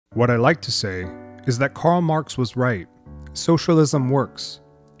What I like to say is that Karl Marx was right. Socialism works.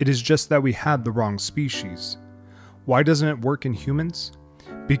 It is just that we had the wrong species. Why doesn't it work in humans?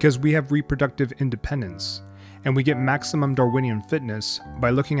 Because we have reproductive independence, and we get maximum Darwinian fitness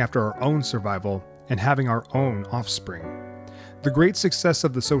by looking after our own survival and having our own offspring. The great success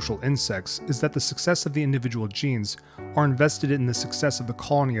of the social insects is that the success of the individual genes are invested in the success of the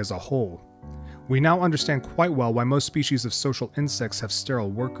colony as a whole. We now understand quite well why most species of social insects have sterile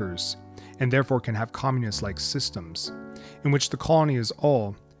workers, and therefore can have communist-like systems, in which the colony is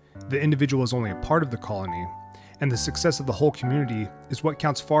all, the individual is only a part of the colony, and the success of the whole community is what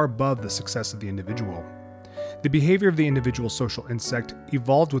counts far above the success of the individual. The behavior of the individual social insect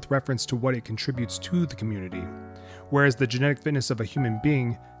evolved with reference to what it contributes to the community, whereas the genetic fitness of a human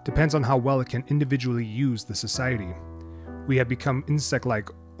being depends on how well it can individually use the society. We have become insect-like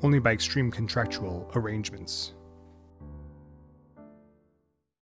only by extreme contractual arrangements.